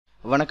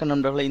வணக்கம்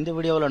நண்பர்களே, இந்த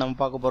வீடியோவில் நம்ம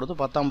பார்க்க போகிறது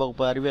 10ஆம்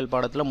வகுப்பு அறிவியல்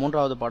பாடத்தில்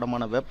 3வது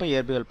பாடமான வெப்ப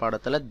இயற்பியல்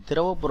பாடத்தில்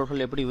திரவ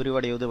பொருட்கள் எப்படி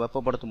விரிவடைவது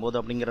வெப்பப்படுத்தும் போது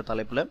அப்படிங்கிற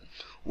தலைப்பில்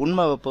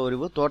உண்மை வெப்ப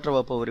விரிவு, தோற்ற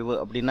வெப்ப விரிவு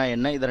அப்படின்னா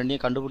என்ன, இதை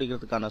ரெண்டையும்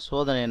கண்டுபிடிக்கிறதுக்கான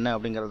சோதனை என்ன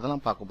அப்படிங்கிறத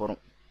தான் பார்க்க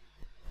போகிறோம்.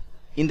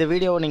 இந்த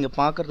வீடியோவை நீங்கள்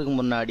பார்க்குறதுக்கு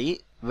முன்னாடி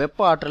வெப்ப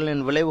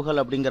ஆற்றலின் விளைவுகள்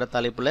அப்படிங்கிற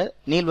தலைப்பில்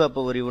நீள்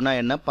வெப்ப விரிவுனா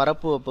என்ன,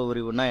 பரப்பு வெப்ப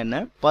விரிவுனா என்ன,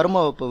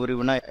 பரும வெப்ப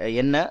விரிவுனா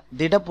என்ன,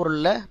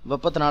 திடப்பொருளில்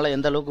வெப்பத்தினால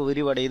எந்த அளவுக்கு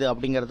விரிவடையுது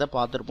அப்படிங்கிறத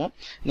பார்த்துருப்போம்.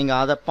 நீங்கள்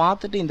அதை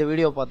பார்த்துட்டு இந்த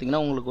வீடியோ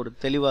பார்த்தீங்கன்னா உங்களுக்கு ஒரு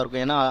தெளிவாக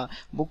இருக்கும். ஏன்னா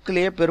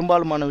புக்கிலேயே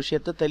பெரும்பாலுமான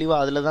விஷயத்தை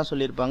தெளிவாக அதில் தான்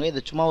சொல்லியிருப்பாங்க.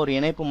 இது சும்மா ஒரு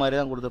இணைப்பு மாதிரி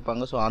தான்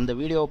கொடுத்துருப்பாங்க. ஸோ அந்த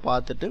வீடியோவை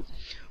பார்த்துட்டு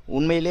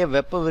உண்மையிலேயே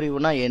வெப்ப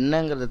விரிவுனா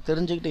என்னங்கிறத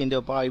தெரிஞ்சுக்கிட்டு இந்த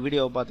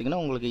வீடியோவை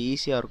பார்த்தீங்கன்னா உங்களுக்கு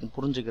ஈஸியாக இருக்கும்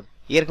புரிஞ்சுக்கிறது.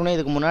 ஏற்கனவே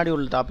இதுக்கு முன்னாடி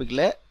உள்ள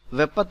டாப்பிக்கில்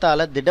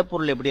வெப்பத்தால்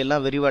திடப்பொருள்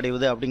எப்படியெல்லாம்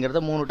விரிவடைவது அப்படிங்கிறத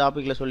 3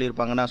 டாப்பிக்கில்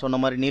சொல்லியிருப்பாங்க. நான் சொன்ன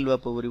மாதிரி நீள்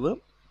வெப்ப விரிவு,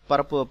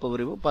 பரப்பு வெப்ப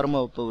விரிவு,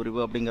 பரும வெப்ப விரிவு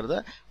அப்படிங்கிறத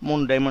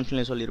 3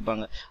 டைமென்ஷன்லையும்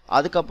சொல்லியிருப்பாங்க.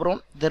 அதுக்கப்புறம்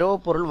திரவ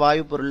பொருள்,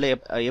 வாயு பொருளில்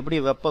எப்படி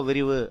வெப்ப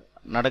விரிவு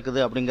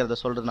நடக்குது அப்படிங்கிறத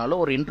சொல்கிறதுனால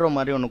ஒரு இன்ட்ரோ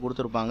மாதிரி ஒன்று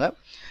கொடுத்துருப்பாங்க.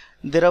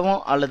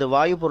 திரவம் அல்லது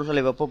வாயு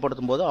பொருட்களை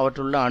வெப்பப்படுத்தும் போது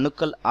அவற்றுள்ள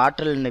அணுக்கள்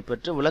ஆற்றலினை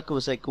பெற்று விலக்கு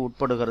விசைக்கு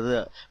உட்படுகிறது.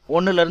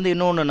 ஒன்றுலேருந்து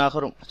இன்னொன்று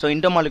நகரும். ஸோ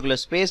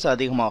இன்டர்மாலிகுலர் ஸ்பேஸ்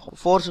அதிகமாகும்,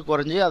 ஃபோர்ஸ்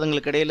குறைஞ்சி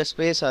அதுங்களுக்கு இடையில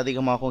ஸ்பேஸ்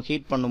அதிகமாகும்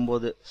ஹீட்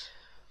பண்ணும்போது.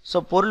 ஸோ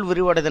பொருள்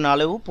விரிவடைதன்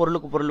அளவு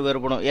பொருளுக்கு பொருள்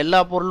வேறுபடும். எல்லா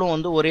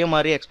பொருளும் ஒரே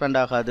மாதிரி எக்ஸ்பேண்ட்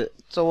ஆகாது.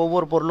 ஸோ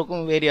ஒவ்வொரு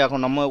பொருளுக்கும் வேரி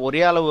ஆகும். நம்ம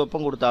ஒரே அளவு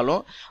வெப்பம்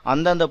கொடுத்தாலும்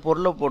அந்தந்த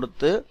பொருளை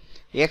பொறுத்து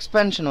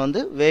எக்ஸ்பேன்ஷன்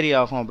வேரி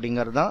ஆகும்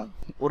அப்படிங்கிறது தான்.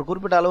 ஒரு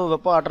குறிப்பிட்ட அளவு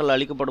வெப்ப ஆற்றல்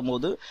அளிக்கப்படும்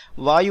போது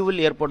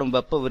வாயுவில் ஏற்படும்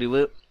வெப்ப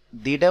விரிவு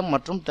திட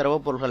மற்றும் திரவ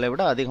பொருட்களை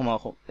விட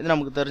அதிகமாகும். இது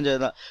நமக்கு தெரிஞ்சது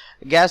தான்.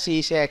 கேஸ்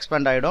ஈஸியாக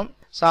எக்ஸ்பேண்ட் ஆகிடும்.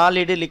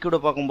 சாலிடு லிக்விடு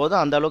பார்க்கும்போது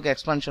அந்த அளவுக்கு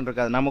எக்ஸ்பான்ஷன்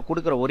இருக்காது. நம்ம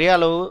கொடுக்குற ஒரே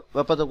அளவு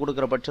வெப்பத்தை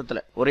கொடுக்குற பட்சத்தில்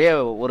ஒரே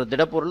ஒரு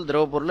திடப்பொருள்,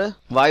 திரவ பொருள்,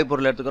 வாயு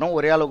பொருள் எடுத்துக்கிறோம்.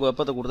 ஒரே அளவுக்கு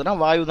வெப்பத்தை கொடுத்தோன்னா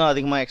வாயு தான்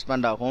அதிகமாக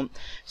எக்ஸ்பேண்ட் ஆகும்.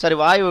 சரி,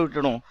 வாயு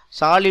விட்டுடும்,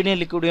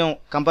 சாலிடையும் லிக்விடையும்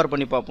கம்பேர்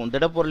பண்ணி பார்ப்போம்.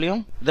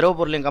 திடப்பொருளையும் திரவ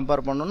பொருளையும்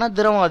கம்பேர் பண்ணோம்னா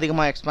திரவம்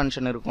அதிகமாக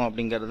எக்ஸ்பான்ஷன் இருக்கும்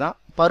அப்படிங்கிறது தான்.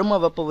 பரும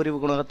வெப்ப விரிவு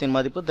குணகத்தின்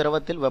மதிப்பு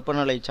திரவத்தில்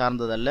வெப்பநிலை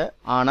சார்ந்ததல்ல,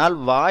 ஆனால்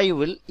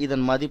வாயுவில்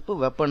இதன் மதிப்பு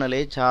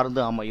வெப்பநிலையை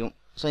சார்ந்து அமையும்.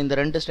 ஸோ இந்த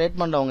 2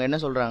 ஸ்டேட்மெண்ட் அவங்க என்ன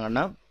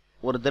சொல்கிறாங்கன்னா,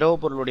 ஒரு திரவ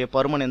பொருளுடைய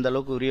பருமன் எந்த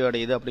அளவுக்கு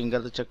விரிவடையுது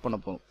அப்படிங்கிறத செக் பண்ண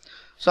போகும்.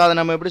 ஸோ அதை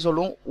நம்ம எப்படி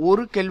சொல்லுவோம்,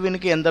 1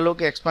 கெல்வினுக்கு எந்த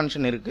அளவுக்கு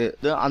எக்ஸ்பான்ஷன்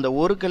இருக்குது. அந்த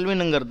 1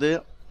 கெல்வினுங்கிறது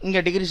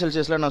இங்கே டிகிரி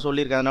செல்சியஸில் நான்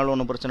சொல்லியிருக்கேன், அதனால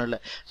ஒன்றும் பிரச்சனை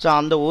இல்லை. ஸோ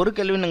அந்த 1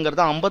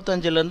 கெல்வினுங்கிறது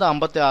 55லேருந்து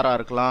 56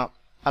 இருக்கலாம்,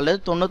 அல்லது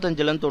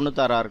 95லேருந்து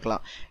 96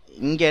 இருக்கலாம்.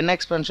 இங்கே என்ன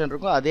எக்ஸ்பென்ஷன்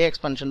இருக்கோ அதே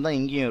எக்ஸ்பென்ஷன் தான்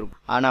இங்கேயும்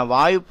இருக்கும். ஆனால்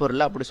வாயு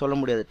பொருள் அப்படி சொல்ல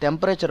முடியாது.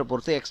 டெம்பரேச்சரை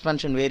பொறுத்து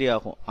எக்ஸ்பென்ஷன் வேரி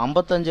ஆகும்.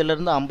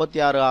 55லேருந்து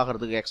 56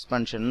 ஆகிறதுக்கு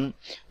எக்ஸ்பென்ஷன்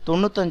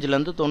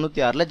 95லேருந்து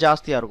 96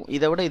 ஜாஸ்தியாக இருக்கும்.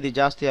 இதை விட இது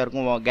ஜாஸ்தியாக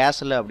இருக்கும்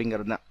கேஸில்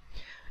அப்படிங்கிறது தான்.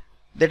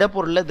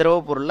 திடப்பொருளில்,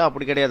 திரவ பொருளில்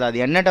அப்படி கிடையாது.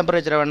 அது என்ன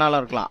டெம்பரேச்சர்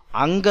வேணாலும் இருக்கலாம்.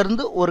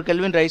 அங்கேருந்து 1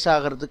 கெல்வின் ரைஸ்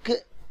ஆகிறதுக்கு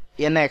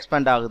என்ன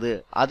எக்ஸ்பேண்ட் ஆகுது,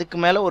 அதுக்கு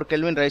மேலே 1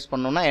 கெல்வின் ரைஸ்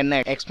பண்ணோன்னா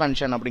என்ன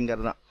எக்ஸ்பென்ஷன்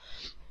அப்படிங்கிறது தான்.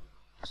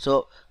 ஸோ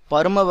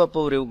பரும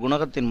வெப்ப விரிவு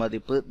குணகத்தின்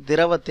மதிப்பு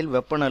திரவத்தில்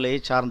வெப்பநிலையை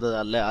சார்ந்தது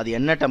அல்ல. அது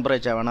என்ன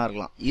டெம்பரேச்சர் வேணா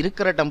இருக்கலாம்.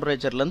 இருக்கிற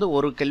டெம்பரேச்சர்லேருந்து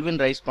 1 கெல்வின்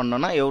ரைஸ்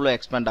பண்ணோன்னா எவ்வளோ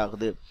எக்ஸ்பேண்ட்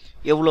ஆகுது,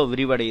 எவ்வளோ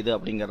விரிவடையுது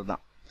அப்படிங்கிறது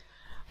தான்.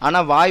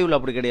 ஆனால் வாயுவில்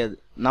அப்படி கிடையாது.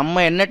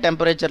 நம்ம என்ன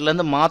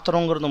டெம்பரேச்சர்லேருந்து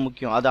மாத்திரங்கிறது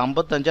முக்கியம். அது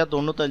 55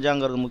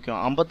 95ங்கிறது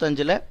முக்கியம்.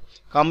 55ல்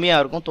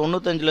கம்மியாக இருக்கும்,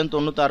 95லேருந்து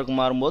 96க்கு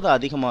மாறும்போது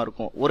அதிகமாக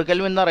இருக்கும். 1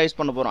 கெல்வின் தான் ரைஸ்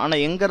பண்ண போகிறோம்.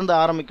 ஆனால் எங்கேருந்து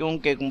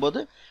ஆரம்பிக்கும்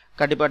கேட்கும்போது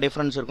கண்டிப்பாக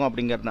டிஃப்ரென்ஸ் இருக்கும்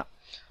அப்படிங்கிறது தான்.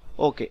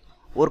 ஓகே,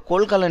 ஒரு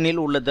கொள்கலனில்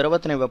உள்ள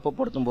திரவத்தினை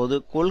வெப்பப்படுத்தும் போது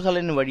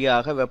கொள்கலனின்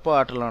வழியாக வெப்ப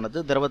ஆற்றலானது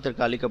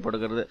திரவத்திற்கு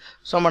அளிக்கப்படுகிறது.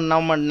 ஸோ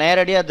நம்ம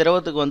நேரடியாக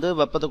திரவத்துக்கு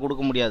வெப்பத்தை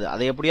கொடுக்க முடியாது.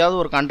 அதை எப்படியாவது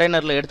ஒரு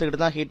கண்டெய்னரில்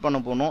எடுத்துக்கிட்டு தான் ஹீட்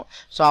பண்ண போகணும்.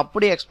 ஸோ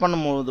அப்படி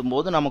எக்ஸ்பேண்ட்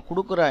போது நம்ம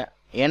கொடுக்குற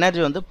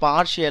எனர்ஜி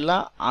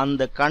பார்ஷியலாக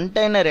அந்த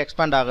கண்டெய்னர்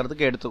எக்ஸ்பேண்ட்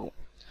ஆகிறதுக்கு எடுத்துக்கும்.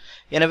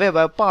 எனவே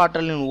வெப்ப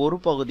ஆற்றலின் ஒரு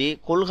பகுதி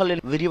கொள்கலன்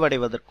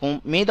விரிவடைவதற்கும்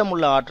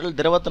மீதமுள்ள ஆற்றல்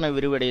திரவத்தினை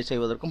விரிவடைய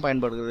செய்வதற்கும்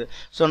பயன்படுகிறது.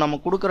 ஸோ நம்ம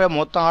கொடுக்குற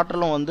மொத்த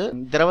ஆற்றலும்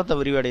திரவத்தை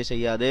விரிவடைய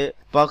செய்யாது.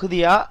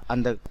 பகுதியாக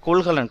அந்த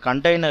கொள்கலன்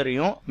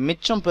கண்டெய்னரையும்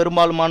மிச்சம்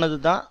பெரும்பாலுமானது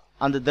தான்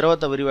அந்த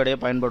திரவத்தை விரிவடைய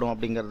பயன்படும்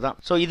அப்படிங்கிறது தான்.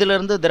 ஸோ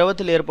இதிலிருந்து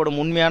திரவத்தில்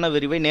ஏற்படும் உண்மையான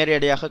விரிவை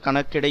நேரடியாக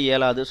கணக்கிட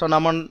இயலாது. ஸோ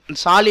நம்ம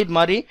சாலிட்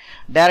மாதிரி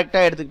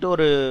டைரெக்டாக எடுத்துக்கிட்டு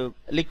ஒரு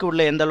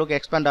லிக்விடில் எந்த அளவுக்கு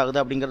எக்ஸ்பேண்ட்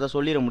ஆகுது அப்படிங்கிறத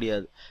சொல்லிட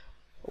முடியாது.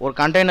 ஒரு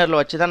கண்டெய்னரில்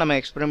வச்சு தான் நம்ம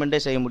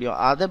எக்ஸ்பெரிமெண்ட்டே செய்ய முடியும்.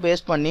 அதை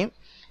பேஸ் பண்ணி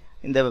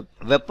இந்த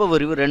வெப்ப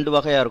விரிவு 2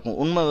 வகையாக இருக்கும்.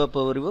 உண்மை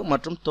வெப்ப விரிவு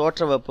மற்றும்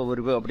தோற்ற வெப்ப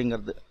விரிவு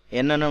அப்படிங்கிறது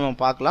என்னென்னு நம்ம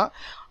பார்க்கலாம்.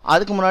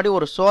 அதுக்கு முன்னாடி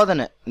ஒரு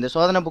சோதனை, இந்த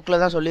சோதனை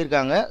புக்கில் தான்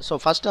சொல்லியிருக்காங்க. ஸோ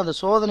ஃபஸ்ட்டு அந்த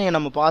சோதனையை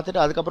நம்ம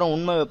பார்த்துட்டு அதுக்கப்புறம்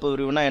உண்மை வெப்ப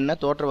விரிவுனா என்ன,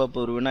 தோற்ற வெப்ப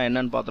விரிவுனா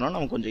என்னன்னு பார்த்தோம்னா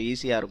நமக்கு கொஞ்சம்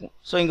ஈஸியாக இருக்கும்.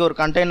 ஸோ இங்கே ஒரு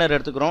கண்டெய்னர்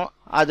எடுத்துக்கிறோம்.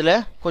 அதில்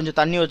கொஞ்சம்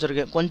தண்ணி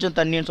வச்சுருக்கேன். கொஞ்சம்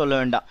தண்ணின்னு சொல்ல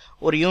வேண்டாம்,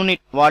 ஒரு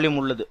யூனிட்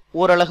வால்யூம் உள்ளது,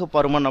 ஓரளவு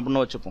பருமன்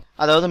அப்படின்னு வச்சுப்போம்.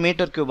 அதாவது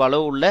மீட்டர் கியூப்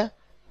அளவு உள்ள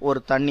ஒரு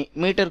தண்ணி.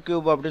 மீட்டர்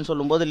கியூப் அப்படின்னு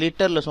சொல்லும்போது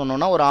லிட்டரில்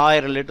சொன்னோன்னா ஒரு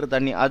 1000 லிட்டர்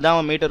தண்ணி,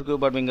 அதுதான் மீட்டர்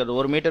கியூப் அப்படிங்கிறது.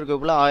 ஒரு மீட்டர்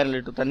கியூப்பில் 1000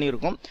 லிட்டர் தண்ணி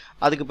இருக்கும்.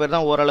 அதுக்கு பேர்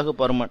தான் ஓரளவு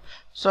பருமன்.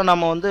 ஸோ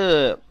நம்ம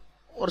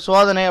ஒரு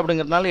சோதனை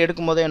அப்படிங்கிறதுனால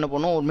எடுக்கும் போதே என்ன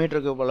பண்ணுவோம், ஒரு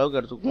மீட்டர் கியூப் அளவுக்கு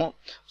எடுத்துக்குவோம்.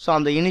 ஸோ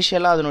அந்த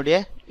இனிஷியலாக அதனுடைய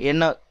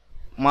என்ன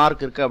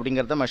மார்க் இருக்குது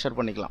அப்படிங்கிறத மெஷர்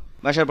பண்ணிக்கலாம்.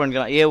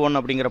 A1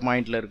 அப்படிங்கிற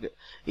பாயிண்டில் இருக்குது.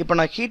 இப்போ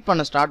நான் ஹீட்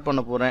பண்ண ஸ்டார்ட்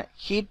பண்ண போகிறேன்.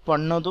 ஹீட்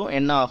பண்ணதும்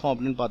என்ன ஆகும்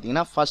அப்படின்னு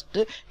பார்த்தீங்கன்னா,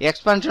 ஃபஸ்ட்டு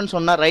எக்ஸ்பென்ஷன்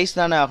சொன்னால் ரைஸ்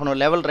தானே ஆகணும்,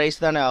 லெவல் ரைஸ்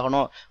தானே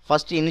ஆகணும்.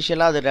 ஃபஸ்ட்டு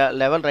இனிஷியலாக அது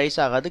லெவல் ரைஸ்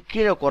ஆகாது,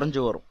 கீழே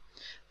குறைஞ்சி வரும்.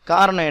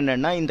 காரணம்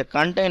என்னென்னா இந்த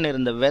கண்டெய்னர்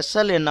இந்த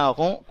வெசல் என்ன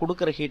ஆகும்,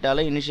 கொடுக்குற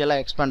ஹீட்டால்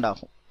இனிஷியலாக எக்ஸ்பேண்ட்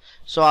ஆகும்.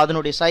 ஸோ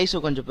அதனுடைய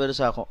சைஸு கொஞ்சம்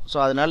பெருசாகும். ஸோ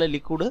அதனால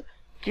லிக்விடு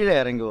கீழே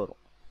இறங்கி வரும்.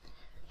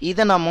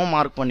 இதை நம்ம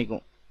மார்க்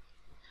பண்ணிக்குவோம்.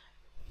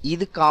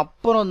 இதுக்கு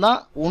அப்புறம் தான்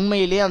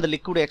உண்மையிலேயே அந்த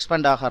லிக்விட்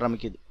எக்ஸ்பேண்ட் ஆக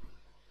ஆரம்பிக்குது.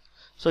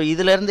 ஸோ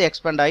இதிலேருந்து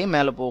எக்ஸ்பேண்ட் ஆகி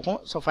மேலே போகும்.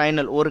 So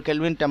final 1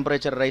 kelvin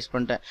temperature rice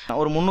பண்ணிட்டேன்.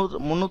 ஒரு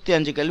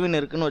 305 கெல்வின்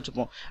இருக்குதுன்னு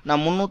வச்சுப்போம்.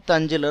 நான்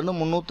 305லேருந்து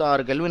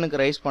 306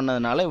 கெல்வினுக்கு ரைஸ்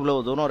பண்ணதுனால இவ்வளோ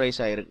தூரம்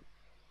ரைஸ் ஆகிருக்கு.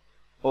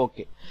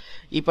 ஓகே,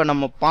 இப்போ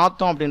நம்ம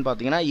பார்த்தோம் அப்படின்னு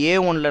பார்த்தீங்கன்னா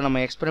A1ல்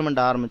நம்ம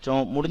எக்ஸ்பெரிமெண்ட்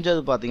ஆரம்பித்தோம்,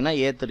 முடிஞ்சது பார்த்தீங்கன்னா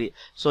A3.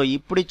 ஸோ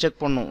இப்படி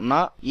செக் பண்ணோம்னா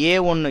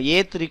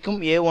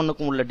A3க்கும்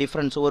A1க்கும் உள்ள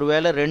டிஃப்ரென்ஸ்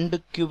ஒருவேளை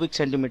 2 கியூபிக்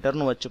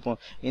சென்டிமீட்டர்னு வச்சுப்போம்.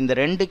 இந்த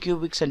 2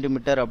 கியூபிக்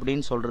சென்டிமீட்டர்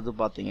அப்படின்னு சொல்கிறது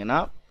பார்த்தீங்கன்னா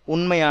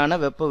உண்மையான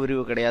வெப்ப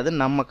விரிவு கிடையாது,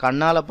 நம்ம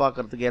கண்ணால்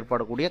பார்க்கறதுக்கு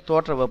ஏற்படக்கூடிய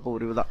தோற்ற வெப்ப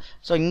விரிவு தான்.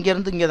 ஸோ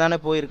இங்கேருந்து இங்கே தானே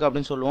போயிருக்கு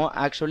அப்படின்னு சொல்லுவோம்.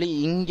 ஆக்சுவலி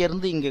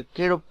இங்கேருந்து இங்கே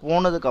கீழே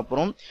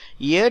போனதுக்கப்புறம்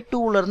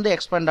A2லேருந்து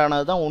எக்ஸ்பேண்ட்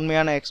ஆனது தான்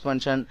உண்மையான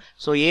எக்ஸ்பென்ஷன்.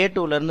 ஸோ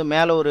A2லேருந்து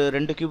மேலே ஒரு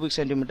 2 கியூபிக்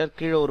சென்டிமீட்டர்,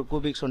 கீழே ஒரு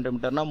கியூபிக்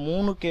சென்டிமீட்டர்னா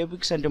 3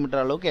 கியூபிக்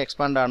சென்டிமீட்டர் அளவுக்கு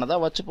எக்ஸ்பேண்ட்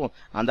ஆனதாக வச்சுப்போம்.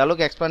 அந்த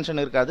அளவுக்கு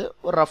எக்ஸ்பென்ஷன் இருக்காது,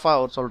 ஒரு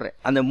ரஃபாக சொல்கிறேன்.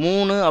 அந்த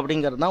 3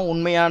 அப்படிங்கிறது தான்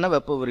உண்மையான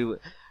வெப்ப விரிவு.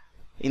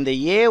 இந்த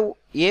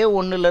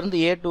A1லேருந்து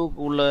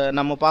A2க்கு உள்ள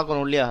நம்ம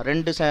பார்க்கணும் இல்லையா,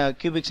 2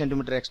 கியூபிக்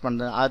சென்டிமீட்டர்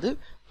எக்ஸ்பேண்ட், அது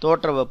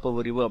தோற்ற வெப்ப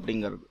விரிவு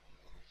அப்படிங்கிறது.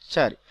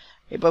 சரி,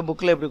 இப்போ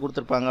புக்கில் எப்படி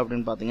கொடுத்துருப்பாங்க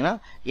அப்படின்னு பார்த்தீங்கன்னா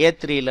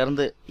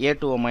A3லேருந்து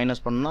A2வை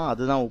மைனஸ் பண்ணால்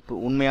அதுதான்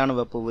உண்மையான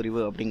வெப்ப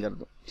விரிவு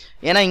அப்படிங்கிறது.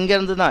 ஏன்னா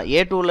இங்கேருந்து தான்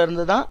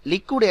A2லேருந்து தான்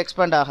லிக்விட்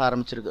எக்ஸ்பேண்ட் ஆக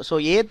ஆரம்பிச்சிருக்கு. ஸோ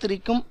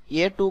A3க்கும்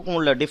A2க்கும்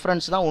உள்ள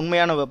டிஃப்ரென்ஸ் தான்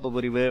உண்மையான வெப்ப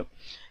விரிவு.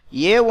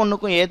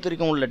 A1க்கும்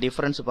A3க்கும் உள்ள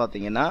டிஃப்ரென்ஸ்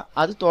பார்த்தீங்கன்னா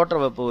அது தோற்ற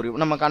வெப்ப விரிவு.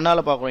 நம்ம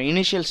கண்ணால் பார்க்குறோம்,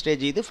 இனிஷியல்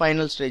ஸ்டேஜ் இது,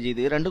 ஃபைனல் ஸ்டேஜ்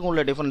இது, ரெண்டுக்கும்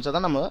உள்ள டிஃப்ரென்ஸை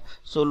தான் நம்ம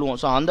சொல்லுவோம்.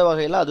 ஸோ அந்த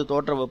வகையில் அது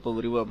தோற்ற வெப்ப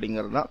விரிவு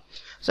அப்படிங்கிறது தான்.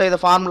 ஸோ இதை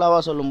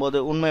ஃபார்முலாவாக சொல்லும்போது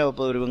உண்மை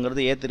வெப்ப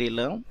விரிவுங்கிறது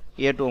A3ல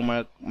A2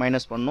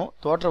 மைனஸ் பண்ணும்,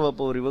 தோற்ற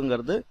வெப்ப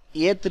விரிவுங்கிறது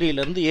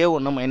A3லேருந்து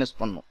A1 மைனஸ்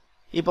பண்ணும்.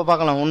 இப்போ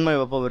பார்க்கலாம் உண்மை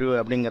வெப்ப விரிவு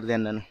அப்படிங்கிறது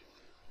என்னென்னு.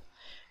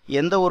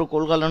 எந்த ஒரு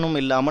கொள்கலனும்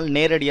இல்லாமல்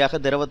நேரடியாக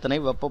திரவத்தினை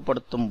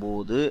வெப்பப்படுத்தும்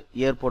போது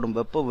ஏற்படும்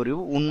வெப்ப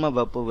விரிவு உண்மை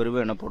வெப்ப விரிவு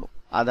எனப்படும்.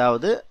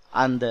 அதாவது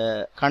அந்த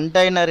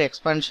கண்டெய்னர்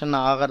எக்ஸ்பென்ஷன்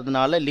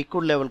ஆகிறதுனால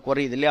லிக்விட் லெவல்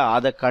குறையுது இல்லையா,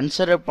 அதை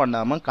கன்சிடர்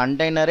பண்ணாமல்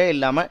கண்டெய்னரே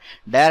இல்லாமல்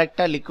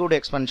டைரெக்டாக லிக்விட்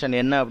எக்ஸ்பென்ஷன்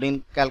என்ன அப்படின்னு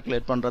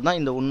கால்குலேட் பண்ணுறது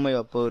தான் இந்த உண்மை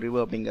வெப்ப விரிவு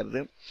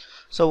அப்படிங்கிறது.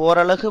 ஸோ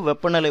ஓரளவு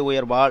வெப்பநிலை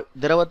உயர்வால்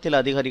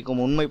திரவத்தில்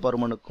அதிகரிக்கும் உண்மை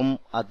பருமனுக்கும்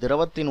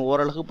அத்திரவத்தின்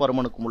ஓரளவு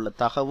பருமனுக்கும் உள்ள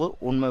தகவு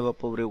உண்மை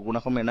வெப்ப விரிவு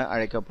குணகம் என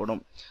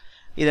அழைக்கப்படும்.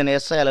 இதன்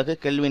SI அலகு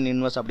கெல்வின்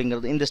இன்வர்ஸ்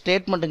அப்படிங்கிறது. இந்த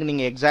ஸ்டேட்மெண்ட்டுக்கு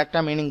நீங்கள்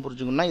எக்ஸாக்டாக மீனிங்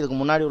புரிஞ்சுக்கணும்னா இதுக்கு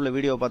முன்னாடி உள்ள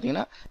வீடியோ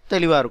பார்த்தீங்கன்னா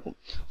தெளிவாக இருக்கும்.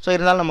 ஸோ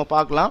இருந்தாலும் நம்ம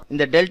பார்க்கலாம்.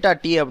 இந்த டெல்டா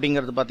T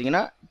அப்படிங்கிறது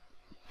பார்த்தீங்கன்னா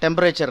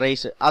டெம்பரேச்சர்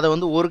ரைஸ், அதை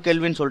வந்து 1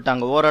 கெல்வின்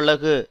சொல்லிட்டாங்க,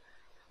 ஓரளவு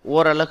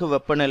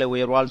வெப்பநிலை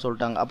உயர்வால்னு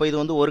சொல்லிட்டாங்க. அப்போ இது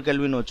வந்து 1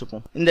 கெல்வின்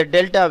வச்சுப்போம். இந்த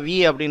டெல்டா V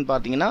அப்படின்னு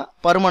பார்த்தீங்கன்னா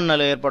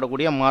பருமநிலை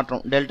ஏற்படக்கூடிய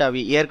மாற்றம் டெல்டா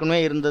V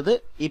ஏற்கனவே இருந்தது,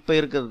 இப்போ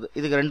இருக்கிறது,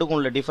 இதுக்கு ரெண்டுக்கும்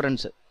உள்ள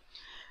டிஃபரன்ஸு.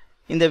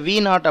 இந்த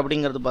V0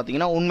 அப்படிங்கிறது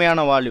பார்த்தீங்கன்னா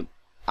உண்மையான வால்யூம்,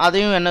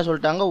 அதையும் என்ன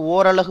சொல்லிட்டாங்க,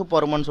 ஓரளவு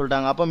பருமன்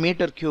சொல்லிட்டாங்க. அப்போ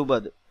மீட்டர் கியூப்,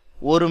 அது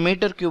 1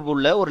 மீட்டர் கியூப்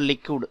உள்ள ஒரு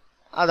லிக்விட்,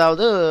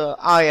 அதாவது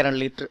 1000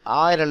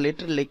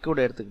 லிட்டர்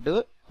லிக்விட் எடுத்துக்கிட்டு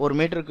 1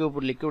 மீட்டர் கியூப்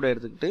லிக்விட்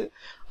எடுத்துக்கிட்டு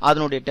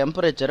அதனுடைய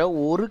டெம்பரேச்சரை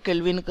 1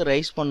 கெல்வினுக்கு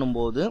ரைஸ்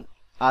பண்ணும்போது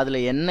அதில்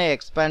என்ன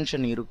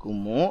எக்ஸ்பேன்ஷன்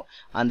இருக்குமோ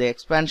அந்த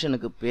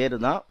எக்ஸ்பேன்ஷனுக்கு பேர்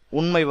தான்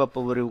உண்மை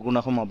வெப்ப விரிவு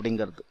குணகம்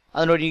அப்படிங்கிறது.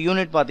 அதனுடைய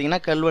யூனிட் பார்த்தீங்கன்னா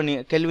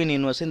கெல்வின்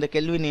இன்வர்ஸ். இந்த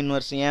கெல்வின்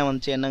இன்வர்ஸ் ஏன்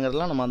வந்துச்சு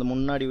என்னங்கிறதுலாம் நம்ம அந்த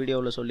முன்னாடி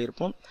வீடியோவில்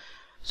சொல்லியிருப்போம்.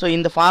 ஸோ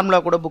இந்த ஃபார்முலா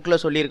கூட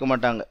புக்கில் சொல்லியிருக்க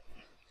மாட்டாங்க,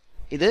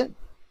 இது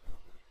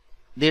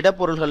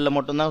திடப்பொருள்களில்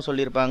மட்டும்தான்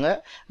சொல்லியிருப்பாங்க,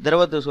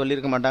 திரவத்துக்கு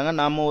சொல்லியிருக்க மாட்டாங்க.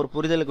 நாம் ஒரு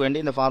புரிதலுக்கு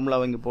வேண்டி இந்த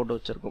ஃபார்முலாவை இங்கே போட்டு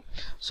வச்சுருக்கோம்.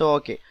 ஸோ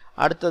ஓகே,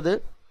 அடுத்தது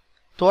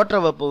தோற்ற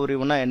வெப்ப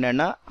விரிவுனா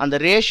என்னென்னா அந்த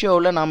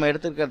ரேஷியோவில் நாம்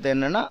எடுத்துக்கிறது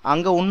என்னென்னா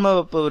அங்கே உண்மை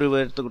வெப்ப விரிவு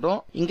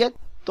எடுத்துக்கிட்டோம், இங்கே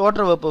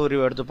தோற்ற வெப்ப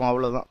விரிவு எடுத்துப்போம்,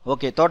 அவ்வளோதான்.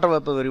 ஓகே, தோற்ற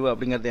வெப்ப விரிவு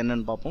அப்படிங்கிறது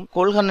என்னன்னு பார்ப்போம்.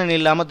 கொள்கலன்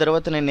இல்லாமல்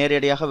திரவத்தினை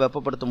நேரடியாக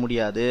வெப்பப்படுத்த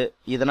முடியாது.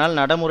 இதனால்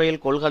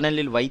நடைமுறையில்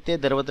கொள்கலனில் வைத்தே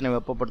திரவத்தினை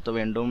வெப்பப்படுத்த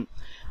வேண்டும்.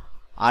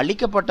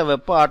 அளிக்கப்பட்ட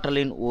வெப்ப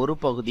ஆற்றலின் ஒரு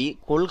பகுதி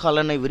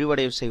கொள்கலனை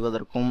விரிவடை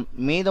செய்வதற்கும்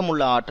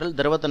மீதமுள்ள ஆற்றல்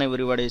திரவத்தினை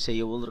விரிவடை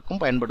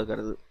செய்வதற்கும்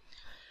பயன்படுகிறது.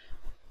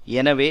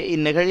 எனவே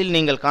இந்நிகழ்வில்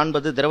நீங்கள்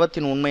காண்பது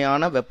திரவத்தின்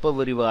உண்மையான வெப்ப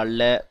விரிவு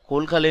அல்ல.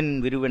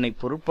 கொள்கலனின் விரிவினை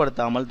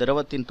பொருட்படுத்தாமல்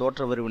திரவத்தின்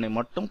தோற்ற விரிவினை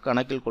மட்டும்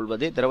கணக்கில்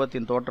கொள்வதே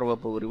திரவத்தின் தோற்ற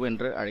வெப்ப விரிவு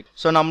என்று அழைக்கும்.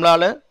 ஸோ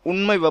நம்மளால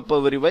உண்மை வெப்ப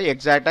விரிவை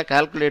எக்ஸாக்டாக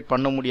கால்குலேட்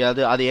பண்ண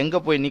முடியாது, அது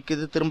எங்கே போய்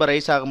நிற்குது, திரும்ப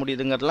ரைஸ் ஆக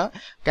முடியுதுங்கிறதுலாம்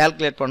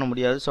கால்குலேட் பண்ண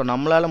முடியாது. ஸோ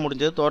நம்மளால்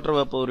முடிஞ்சது தோற்ற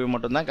வெப்ப விரிவு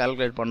மட்டும்தான்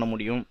கால்குலேட் பண்ண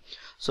முடியும்.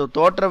 ஸோ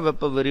தோற்ற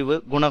வெப்ப விரிவு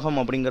குணகம்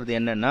அப்படிங்கிறது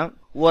என்னென்னா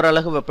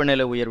ஓரளவு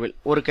வெப்பநிலை உயர்வில்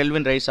 1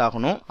 கெல்வின் ரைஸ்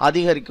ஆகணும்,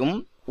 அதிகரிக்கும்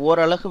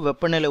ஓரளவு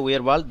வெப்பநிலை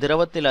உயர்வால்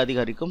திரவத்தில்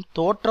அதிகரிக்கும்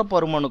தோற்ற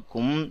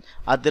பருமனுக்கும்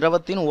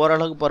அத்திரவத்தின்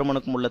ஓரளவு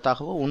பருமனுக்கும் உள்ள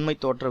தகவு உண்மை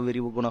தோற்ற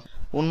விரிவு குணகம்.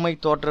 உண்மை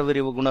தோற்ற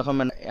விரிவு குணகம்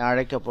என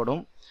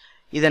அழைக்கப்படும்.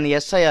 இதன்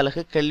SI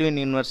அலகு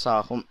கெல்வின் இன்வர்ஸ்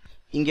ஆகும்.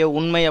 இங்கே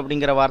உண்மை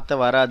அப்படிங்கிற வார்த்தை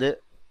வராது,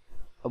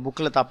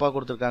 புக்கில் தப்பாக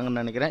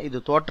கொடுத்துருக்காங்கன்னு நினைக்கிறேன். இது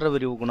தோற்ற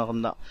விரிவு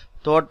குணகம் தான்,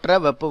 தோற்ற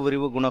வெப்ப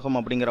விரிவு குணகம்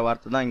அப்படிங்கிற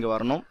வார்த்தை தான் இங்கே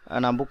வரணும்.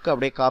 நான் புக்கை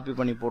அப்படியே காப்பி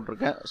பண்ணி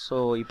போட்டிருக்கேன். ஸோ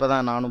இப்போ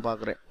தான் நானும்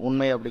பார்க்குறேன்,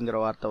 உண்மை அப்படிங்கிற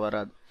வார்த்தை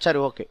வராது.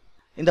 சரி, ஓகே,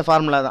 இந்த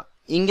ஃபார்முலா தான்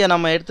இங்கே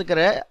நம்ம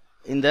எடுத்துக்கிற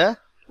இந்த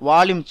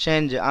வால்யூம்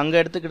சேஞ்ச் அங்கே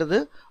எடுத்துக்கிட்டது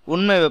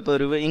உண்மை வெப்ப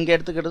விரிவு, இங்கே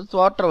எடுத்துக்கிட்டது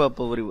தோற்ற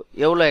வெப்ப விரிவு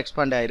எவ்வளோ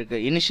எக்ஸ்பேண்ட் ஆகிருக்கு,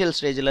 இனிஷியல்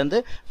ஸ்டேஜ்லேருந்து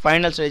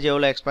ஃபைனல் ஸ்டேஜ்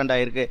எவ்வளோ எக்ஸ்பேண்ட்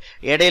ஆகிருக்கு,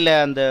 இடையில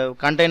அந்த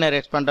கண்டெய்னர்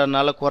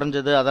எக்ஸ்பேண்டர்னால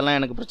குறைஞ்சது அதெல்லாம்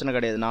எனக்கு பிரச்சனை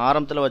கிடையாது. நான்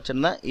ஆரம்பத்தில்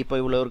வச்சுருந்தேன், இப்போ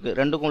இவ்வளோ இருக்குது.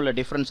 ரெண்டுக்கும் உள்ள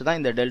டிஃப்ரென்ஸ் தான்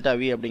இந்த டெல்டா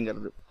வி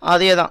அப்படிங்கிறது.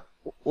 அதே தான்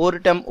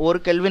ஒரு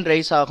கெல்வின்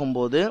ரைஸ்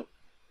ஆகும்போது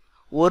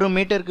 1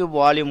 மீட்டர் கியூப்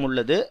வால்யூம்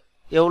உள்ளது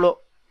எவ்வளோ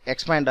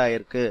எக்ஸ்பேண்ட்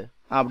ஆகிருக்கு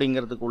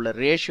அப்படிங்கிறதுக்கு உள்ள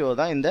ரேஷியோ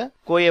தான் இந்த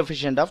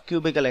coefficient of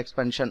cubical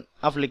எக்ஸ்பென்ஷன்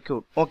of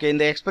liquid. Okay,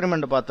 இந்த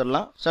எக்ஸ்பெரிமெண்ட்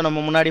பார்த்துடலாம். ஸோ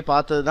நம்ம முன்னாடி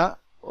பார்த்தது தான்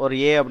ஒரு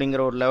ஏ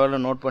அப்படிங்கிற ஒரு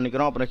லெவலில் நோட்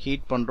பண்ணிக்கிறோம், அப்புறம்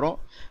ஹீட் பண்ணுறோம்.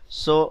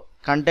 ஸோ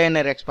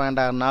கண்டெய்னர்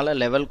எக்ஸ்பேண்ட் ஆகிறதுனால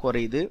லெவல்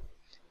குறையுது,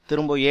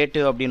 திரும்ப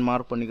A2 அப்படின்னு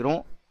மார்க்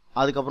பண்ணிக்கிறோம்.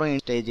 அதுக்கப்புறம்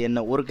ஸ்டேஜ்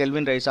என்ன, 1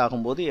 கெல்வின் ரைஸ்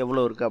ஆகும்போது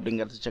எவ்வளோ இருக்குது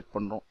அப்படிங்கிறத செக்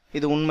பண்ணுறோம்.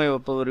 இது உண்மை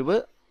வெப்ப விரிவு.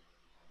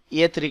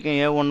 A3க்கும்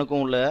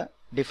A1க்கும் உள்ள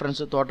டிஃப்ரென்ஸ்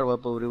தோற்ற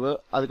வெப்ப விரிவு,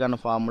 அதுக்கான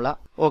ஃபார்முலா.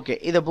 ஓகே,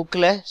 இதை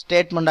புக்கில்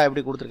ஸ்டேட்மெண்ட்டாக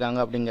எப்படி கொடுத்துருக்காங்க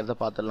அப்படிங்கிறத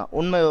பார்த்துடலாம்.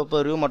 உண்மை வெப்ப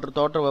விரிவு மற்றும்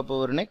தோற்ற வெப்ப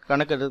விரிவினை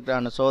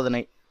கணக்கெடுக்கிறதுக்கான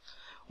சோதனை.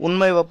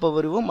 உண்மை வெப்ப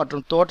விரிவு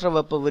மற்றும் தோற்ற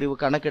வெப்ப விரிவு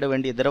கணக்கிட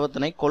வேண்டிய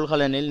திரவத்தினை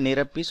கொள்கலனில்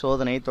நிரப்பி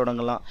சோதனையை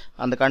தொடங்கலாம்.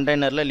 அந்த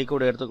கண்டெய்னரில்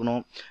லிக்விட்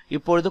எடுத்துக்கணும்.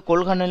 இப்பொழுது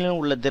கொள்கலனில்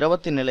உள்ள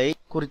திரவத்தின் நிலை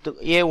குறித்து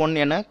A1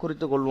 என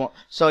குறித்து கொள்வோம்.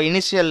 ஸோ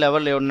இனிஷியல்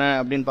லெவல் என்ன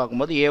அப்படின்னு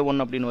பார்க்கும்போது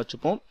A1 அப்படின்னு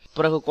வச்சுப்போம்.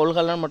 பிறகு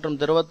கொள்கலன் மற்றும்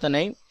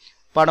திரவத்தினை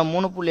படம்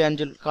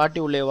 3.5 காட்டி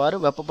உள்ளவாறு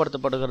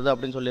வெப்பப்படுத்தப்படுகிறது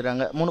அப்படின்னு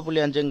சொல்லிடுறாங்க.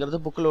 3.5ங்கிறது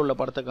புக்கில் உள்ள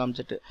படத்தை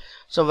காமிச்சிட்டு.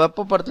 ஸோ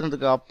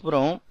வெப்பப்படுத்துனதுக்கு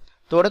அப்புறம்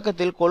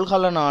தொடக்கத்தில்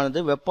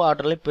கொள்கலனானது வெப்ப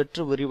ஆற்றலை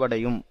பெற்று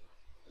விரிவடையும்.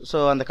 ஸோ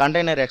அந்த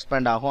கண்டெய்னர்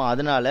எக்ஸ்பேண்ட் ஆகும்.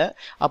 அதனால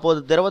அப்போது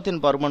திரவத்தின்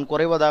பருமன்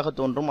குறைவதாக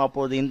தோன்றும்.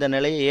 அப்போது இந்த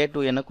நிலையை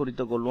A2 என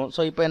குறித்து கொள்வோம்.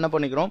 ஸோ இப்போ என்ன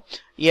பண்ணிக்கிறோம்,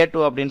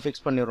 A2 அப்படின்னு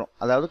ஃபிக்ஸ் பண்ணிடுறோம்.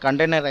 அதாவது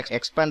கண்டெய்னர்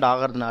எக்ஸ்பேண்ட்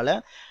ஆகிறதுனால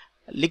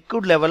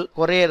லிக்விட் லெவல்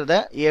குறையிறத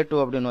A2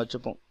 அப்படின்னு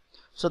வச்சுப்போம்.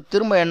 ஸோ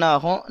திரும்ப என்ன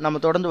ஆகும்,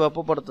 நம்ம தொடர்ந்து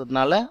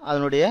வெப்பப்படுத்துறதுனால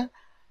அதனுடைய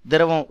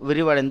திரவம்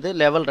விரிவடைந்து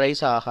லெவல்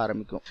ரைஸ் ஆக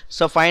ஆரம்பிக்கும்.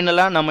 ஸோ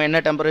ஃபைனலாக நம்ம என்ன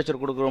டெம்பரேச்சர்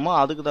கொடுக்குறோமோ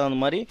அதுக்கு தகுந்த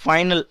மாதிரி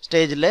ஃபைனல்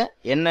ஸ்டேஜில்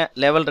என்ன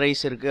லெவல்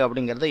ரைஸ் இருக்குது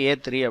அப்படிங்கிறத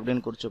A3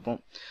 அப்படின்னு குறிச்சுப்போம்.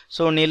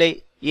 ஸோ நிலை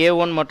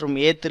A1 மற்றும்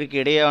A3க்கு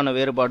இடையான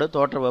வேறுபாடு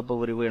தோற்ற வெப்ப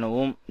விரிவு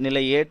எனவும்,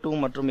 நிலை A2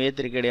 மற்றும்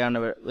A3க்கு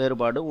இடையான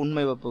வேறுபாடு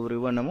உண்மை வெப்ப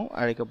விரிவு எனவும்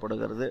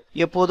அழைக்கப்படுகிறது.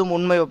 எப்போதும்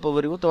உண்மை வெப்ப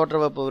விரிவு தோற்ற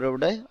வெப்ப விரிவை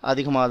விட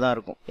அதிகமாக தான்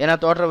இருக்கும். ஏன்னா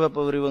தோற்ற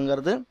வெப்ப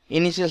விரிவுங்கிறது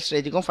இனிஷியல்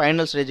ஸ்டேஜுக்கும்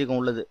ஃபைனல்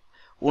ஸ்டேஜுக்கும் உள்ளது.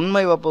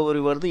 உண்மை வெப்ப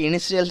விரிவு வருது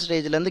இனிஷியல்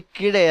ஸ்டேஜ்லேருந்து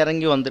கீழே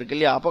இறங்கி வந்திருக்கு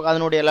இல்லையா, அப்போ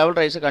அதனுடைய லெவல்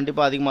ரைஸ்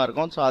கண்டிப்பாக அதிகமாக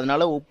இருக்கும். ஸோ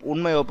அதனால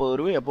உண்மை வெப்ப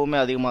விரிவு எப்போவுமே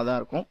அதிகமாக தான்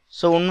இருக்கும்.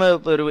 ஸோ உண்மை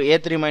வெப்ப விரிவு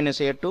A3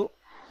 - A2,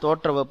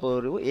 தோற்ற வெப்ப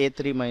விரிவு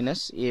A3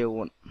 -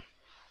 A1.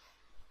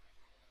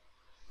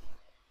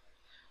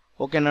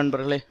 ஓகே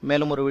நண்பர்களே,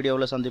 மேலும் ஒரு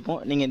வீடியோவில் சந்திப்போம்.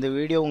 நீங்கள் இந்த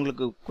வீடியோ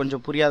உங்களுக்கு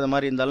கொஞ்சம் புரியாத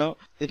மாதிரி இருந்தாலும்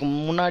இதுக்கு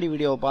முன்னாடி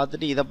வீடியோவை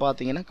பார்த்துட்டு இதை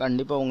பார்த்தீங்கன்னா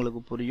கண்டிப்பாக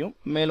உங்களுக்கு புரியும்.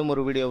 மேலும்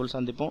ஒரு வீடியோவில்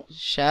சந்திப்போம்.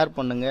 ஷேர்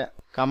பண்ணுங்கள்,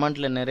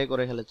 கமெண்ட்டில் நிறைய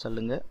குறைகளை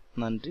சொல்லுங்கள்.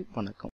 நன்றி, வணக்கம்.